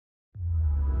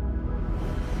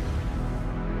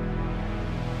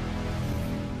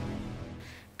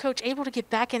Coach, able to get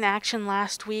back in action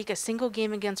last week, a single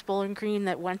game against Bowling Green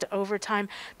that went to overtime.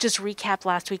 Just recap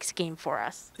last week's game for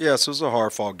us. Yes, it was a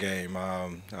hard-fought game.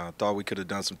 I thought we could have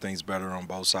done some things better on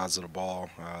both sides of the ball.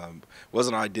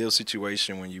 Wasn't an ideal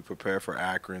situation when you prepare for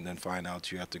Akron, then find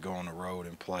out you have to go on the road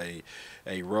and play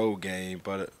a road game.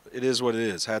 But it is what it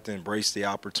is. Had to embrace the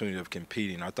opportunity of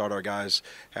competing. I thought our guys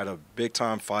had a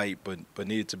big-time fight, but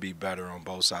needed to be better on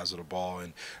both sides of the ball.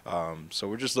 And so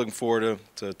we're just looking forward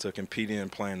to competing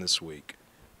and playing this week.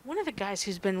 One of the guys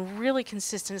who's been really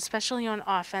consistent, especially on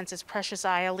offense, is Precious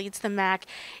Aya. Leads the MAC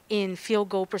in field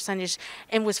goal percentage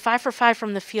and was 5 for 5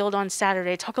 from the field on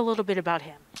Saturday. Talk a little bit about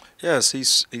him. Yes,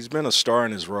 he's been a star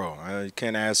in his role. I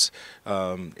can't ask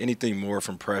anything more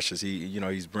from Precious.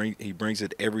 He brings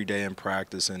it every day in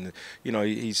practice, and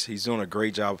he's doing a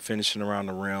great job finishing around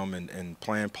the rim and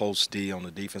playing post D on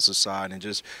the defensive side, and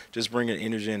just bringing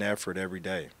energy and effort every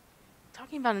day.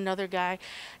 Talking about another guy,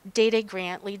 Day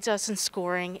Grant leads us in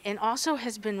scoring and also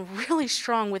has been really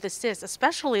strong with assists,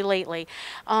 especially lately.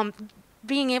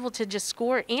 Being able to just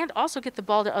score and also get the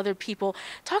ball to other people.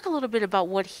 Talk a little bit about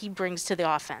what he brings to the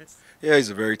offense. Yeah, he's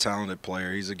a very talented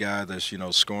player. He's a guy that's,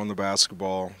 scoring the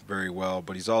basketball very well,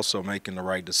 but he's also making the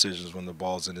right decisions when the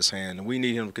ball's in his hand. And we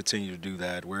need him to continue to do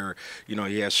that where,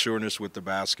 he has sureness with the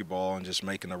basketball and just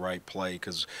making the right play.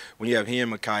 Because when you have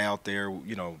him and Makai out there,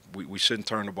 we shouldn't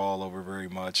turn the ball over very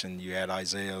much. And you had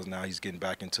Isaiah, now he's getting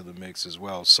back into the mix as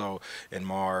well. So, and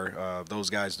Mar,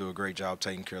 those guys do a great job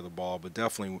taking care of the ball, but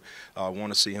definitely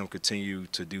want to see him continue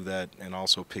to do that and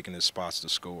also picking his spots to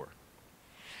score.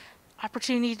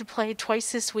 Opportunity to play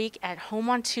twice this week, at home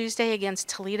on Tuesday against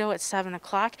Toledo at 7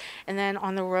 o'clock, and then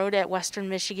on the road at Western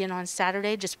Michigan on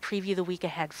Saturday. Just preview the week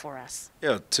ahead for us.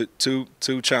 Yeah, two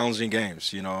challenging games.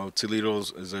 Toledo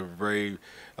is a very,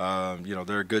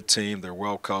 they're a good team. They're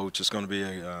well coached. It's going to be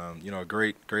a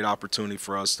great opportunity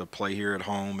for us to play here at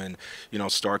home and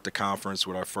start the conference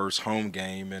with our first home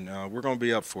game, and we're going to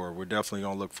be up for it. We're definitely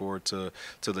going to look forward to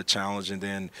the challenge, and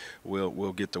then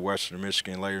we'll get to Western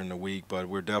Michigan later in the week. But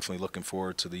we're definitely looking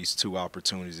forward to these two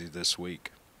opportunities this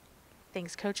week.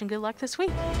 Thanks, Coach, and good luck this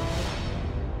week.